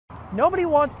Nobody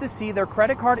wants to see their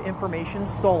credit card information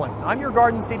stolen. I'm your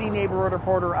Garden City neighborhood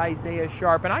reporter, Isaiah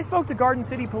Sharp, and I spoke to Garden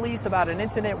City police about an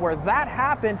incident where that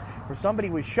happened, where somebody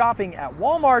was shopping at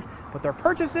Walmart, but their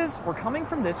purchases were coming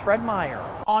from this Fred Meyer.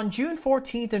 On June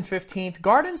 14th and 15th,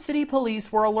 Garden City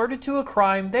police were alerted to a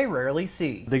crime they rarely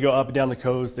see. They go up and down the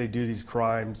coast, they do these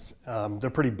crimes. They're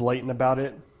pretty blatant about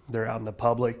it. They're out in the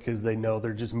public because they know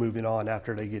they're just moving on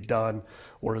after they get done,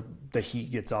 or the heat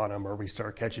gets on them, or we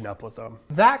start catching up with them.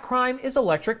 That crime is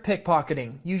electric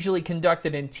pickpocketing. Usually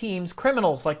conducted in teams,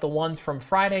 criminals like the ones from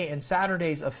Friday and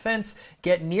Saturday's offense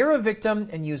get near a victim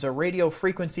and use a radio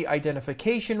frequency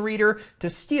identification reader to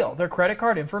steal their credit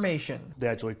card information. They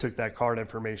actually took that card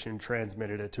information,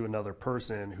 transmitted it to another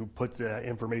person who puts that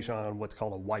information on what's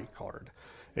called a white card.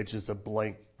 It's just a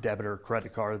blank debit or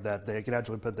credit card that they can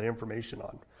actually put the information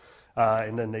on.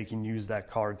 And then they can use that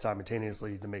card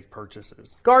simultaneously to make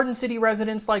purchases. Garden City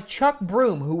residents like Chuck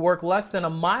Broom, who work less than a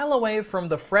mile away from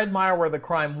the Fred Meyer where the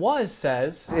crime was,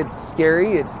 says, "It's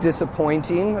scary, it's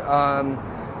disappointing. I'm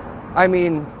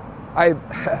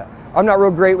not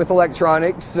real great with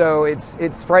electronics, so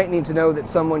it's frightening to know that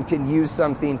someone can use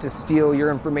something to steal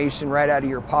your information right out of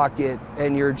your pocket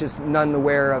and you're just none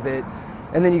aware of it.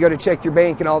 And then you go to check your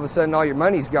bank and all of a sudden all your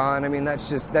money's gone. I mean,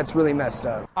 that's really messed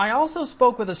up." I also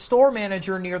spoke with a store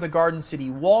manager near the Garden City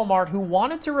Walmart who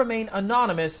wanted to remain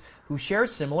anonymous, who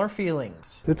shares similar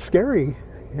feelings. It's scary.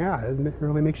 Yeah, it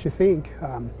really makes you think.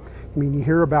 You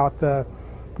hear about the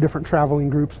different traveling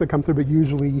groups that come through, but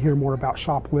usually you hear more about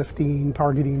shoplifting,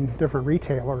 targeting different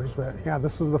retailers. But yeah,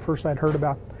 this is the first I'd heard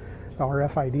about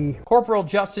RFID. Corporal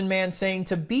Justin Mann saying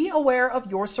to be aware of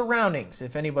your surroundings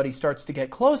if anybody starts to get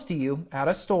close to you at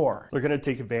a store. They're going to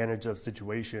take advantage of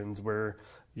situations where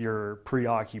you're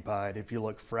preoccupied, if you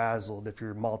look frazzled, if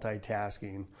you're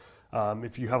multitasking,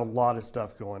 if you have a lot of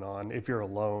stuff going on, if you're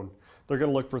alone. They're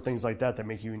going to look for things like that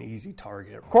make you an easy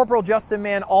target. Corporal Justin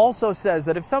Mann also says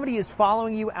that if somebody is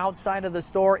following you outside of the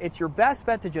store, it's your best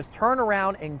bet to just turn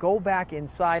around and go back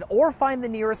inside or find the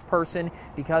nearest person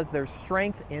because there's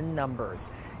strength in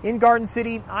numbers. In Garden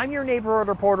City, I'm your neighborhood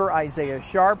reporter, Isaiah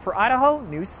Sharp, for Idaho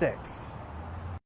News 6.